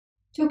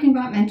Talking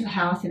about mental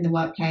health in the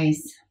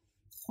workplace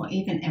or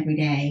even every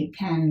day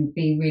can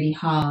be really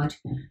hard,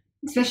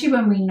 especially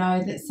when we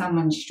know that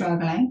someone's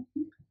struggling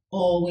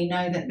or we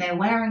know that they're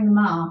wearing the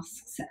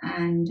masks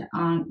and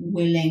aren't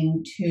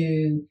willing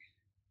to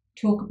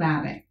talk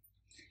about it.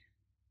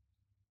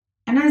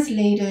 And as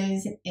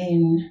leaders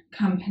in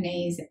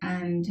companies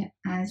and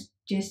as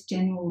just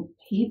general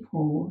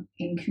people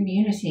in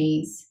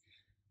communities,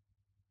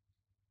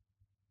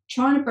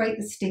 trying to break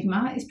the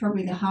stigma is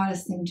probably the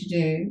hardest thing to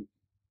do,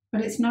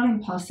 but it's not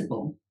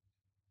impossible.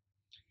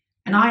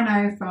 And I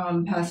know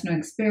from personal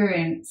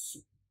experience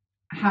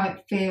how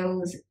it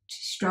feels to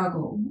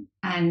struggle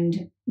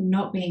and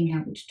not being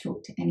able to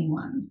talk to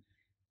anyone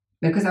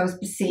because I was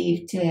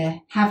perceived to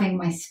having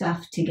my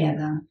stuff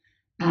together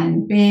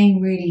and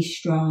being really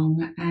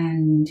strong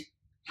and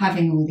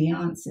having all the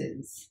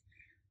answers.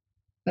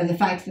 But the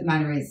fact of the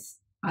matter is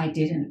I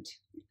didn't,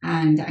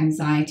 and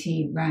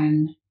anxiety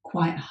ran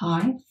quite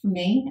high for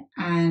me,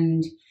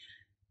 and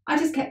I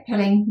just kept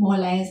putting more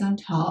layers on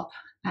top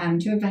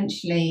to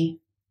eventually,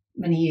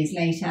 many years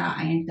later,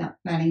 I ended up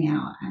burning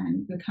out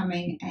and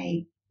becoming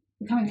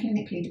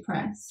clinically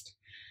depressed.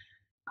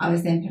 I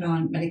was then put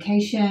on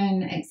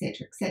medication,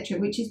 etc.,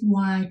 which is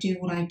why I do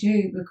what I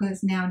do,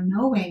 because now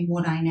knowing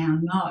what I now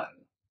know,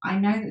 I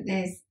know that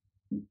there's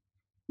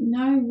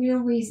no real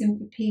reason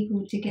for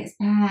people to get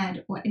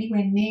bad or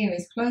anywhere near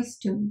as close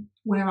to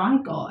where I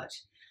got.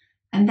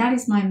 And that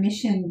is my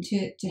mission,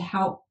 to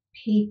help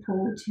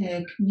people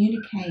to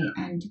communicate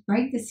and to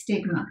break the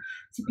stigma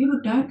so people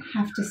don't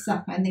have to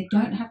suffer, and they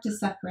don't have to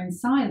suffer in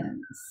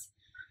silence.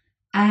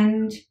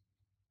 And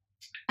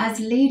as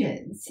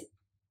leaders,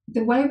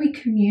 the way we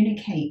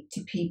communicate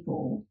to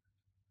people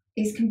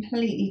is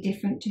completely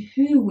different to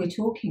who we're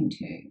talking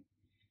to.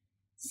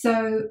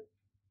 So,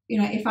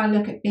 if I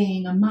look at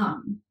being a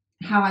mum,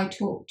 how I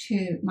talk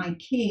to my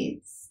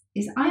kids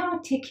is I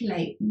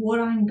articulate what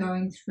I'm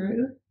going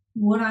through,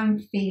 what I'm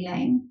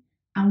feeling,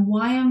 and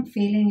why I'm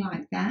feeling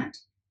like that,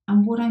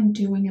 and what I'm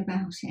doing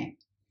about it.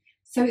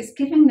 So it's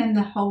giving them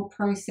the whole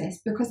process,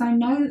 because I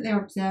know that they're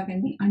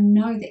observing me. I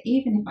know that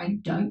even if I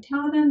don't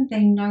tell them,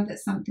 they know that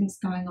something's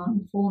going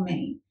on for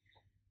me.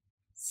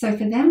 So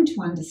for them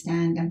to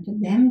understand and for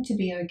them to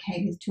be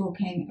okay with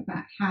talking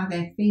about how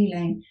they're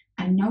feeling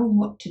and knowing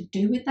what to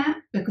do with that,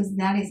 because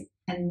that is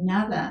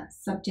another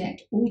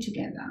subject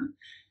altogether,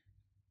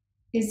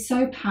 is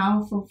so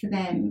powerful for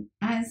them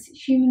as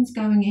humans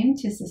going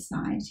into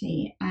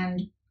society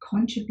and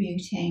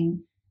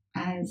contributing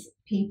as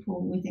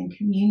people within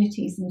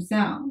communities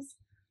themselves.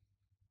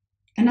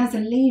 And as a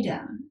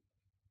leader,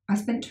 I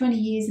spent 20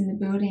 years in the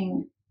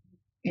building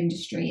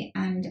industry,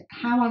 and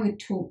how I would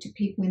talk to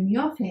people in the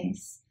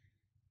office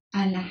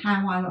and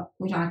how I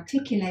would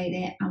articulate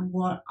it and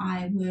what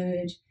I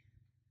would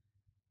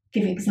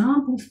give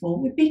examples for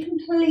would be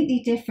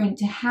completely different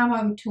to how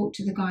I would talk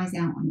to the guys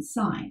out on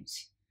site.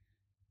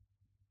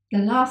 The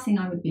last thing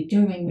I would be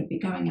doing would be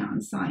going out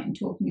on site and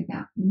talking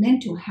about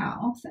mental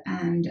health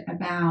and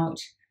about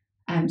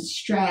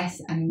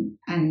stress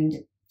and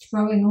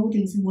throwing all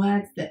these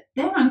words that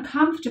they're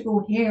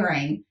uncomfortable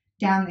hearing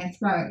down their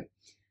throat.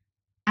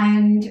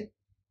 And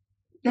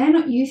they're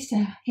not used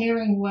to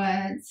hearing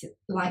words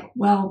like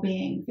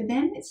well-being. For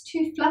them, it's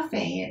too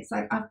fluffy. It's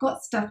like, I've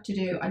got stuff to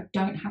do. I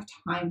don't have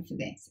time for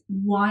this.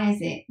 Why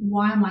is it?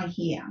 Why am I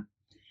here?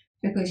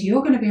 Because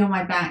you're going to be on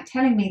my back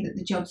telling me that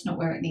the job's not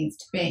where it needs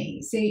to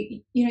be. So,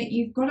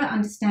 you've got to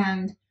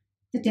understand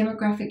the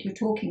demographic you're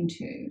talking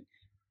to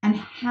and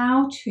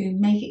how to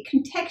make it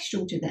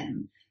contextual to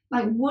them.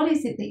 Like, what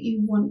is it that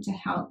you want to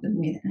help them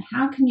with, and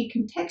how can you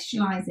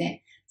contextualize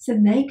it so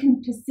they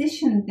can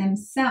position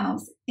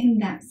themselves in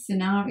that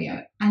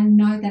scenario and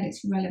know that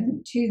it's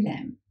relevant to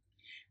them.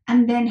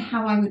 And then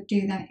how I would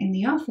do that in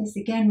the office,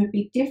 again, would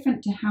be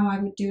different to how I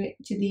would do it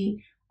to the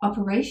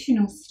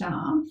operational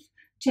staff,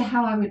 to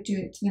how I would do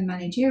it to the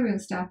managerial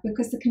staff,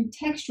 because the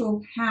contextual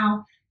of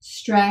how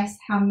stress,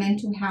 how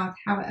mental health,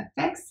 how it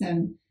affects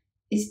them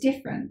is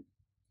different.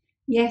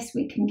 Yes,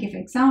 we can give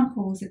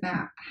examples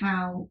about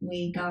how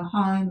we go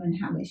home and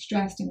how we're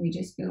stressed and we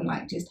just feel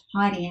like just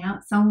hiding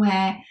out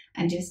somewhere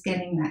and just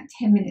getting that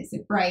 10 minutes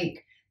of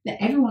break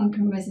that everyone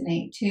can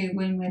resonate to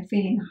when we're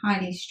feeling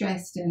highly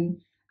stressed and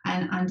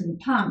under the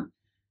pump.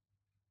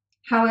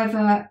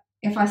 However,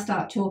 if I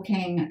start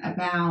talking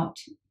about,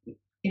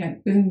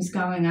 booms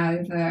going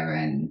over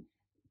and,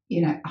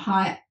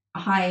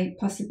 high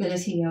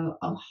possibility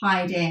of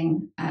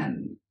hiding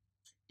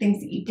things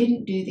that you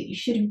didn't do that you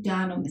should have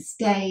done, or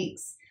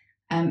mistakes,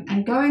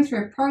 and going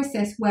through a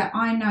process where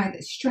I know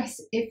that stress,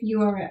 if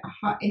you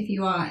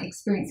are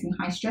experiencing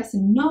high stress,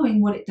 and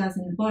knowing what it does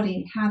in the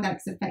body, how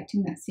that's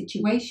affecting that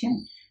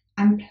situation,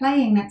 and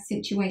playing that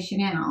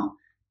situation out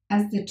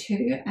as the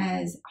two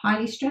as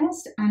highly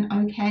stressed and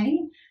okay,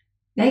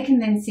 they can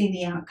then see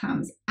the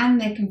outcomes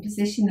and they can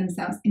position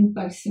themselves in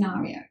both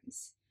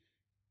scenarios.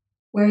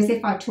 Whereas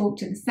if I talk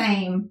to the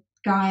same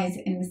guys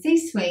in the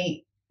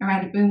C-suite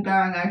around a boom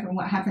going over and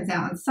what happens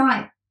out on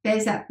site,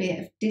 there's that bit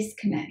of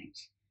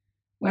disconnect.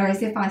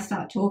 Whereas if I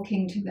start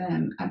talking to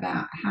them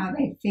about how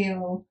they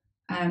feel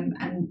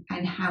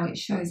and how it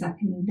shows up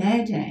in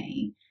their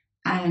day,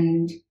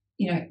 and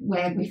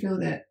where we feel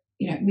that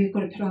we've got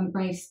to put on a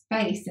brave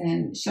face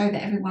and show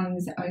that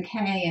everyone's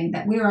okay and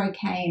that we're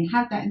okay and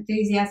have that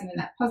enthusiasm and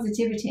that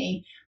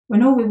positivity,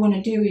 when all we want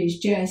to do is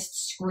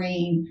just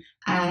scream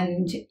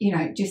and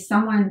just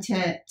someone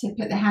to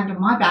put their hand on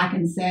my back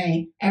and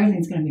say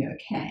everything's going to be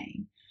okay.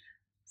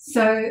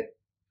 So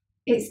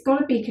it's got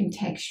to be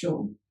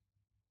contextual.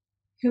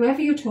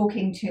 Whoever you're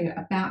talking to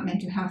about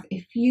mental health,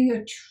 if you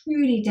are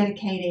truly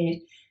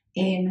dedicated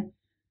in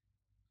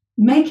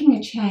making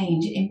a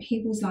change in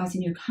people's lives,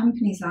 in your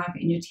company's life,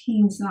 in your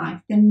team's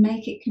life, then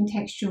make it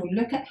contextual.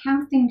 Look at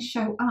how things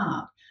show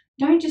up.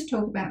 Don't just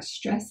talk about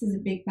stress as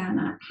a big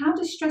banner. How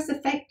does stress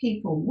affect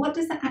people? What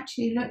does that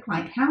actually look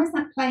like? How is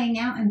that playing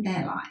out in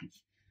their life?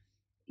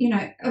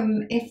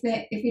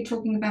 If you're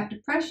talking about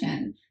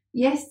depression,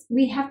 yes,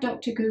 we have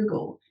Dr.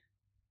 Google.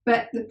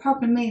 But the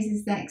problem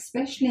is that,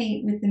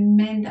 especially with the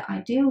men that I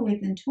deal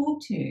with and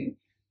talk to,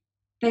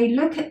 they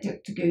look at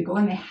Dr. Google,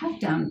 and they have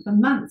done for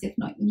months, if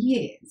not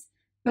years.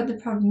 But the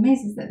problem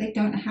is that they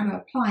don't know how to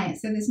apply it.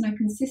 So there's no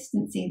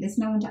consistency. There's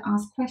no one to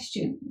ask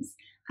questions.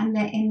 And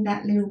they're in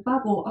that little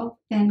bubble of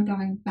then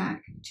going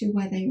back to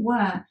where they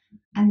were,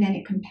 and then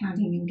it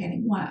compounding and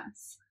getting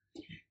worse.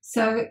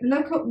 So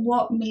look at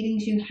what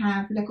meetings you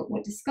have, look at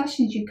what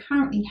discussions you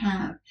currently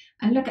have,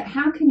 and look at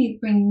how can you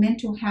bring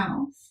mental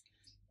health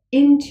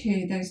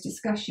into those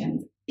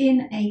discussions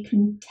in a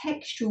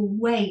contextual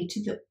way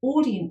to the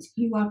audience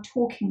you are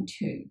talking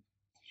to.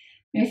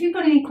 Now, if you've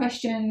got any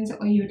questions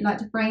or you would like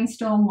to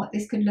brainstorm what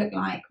this could look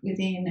like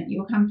within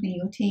your company,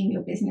 your team,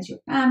 your business, your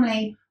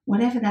family,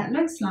 whatever that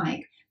looks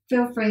like,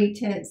 feel free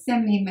to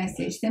send me a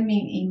message, send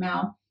me an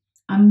email.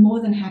 I'm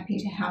more than happy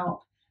to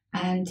help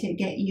and to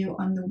get you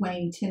on the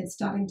way to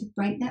starting to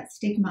break that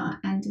stigma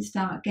and to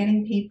start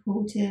getting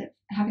people to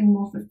having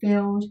more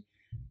fulfilled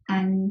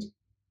and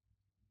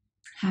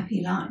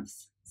happy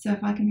lives. So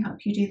if I can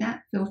help you do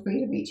that, feel free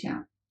to reach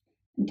out.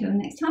 Until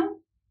next time,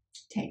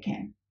 take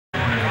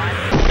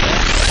care.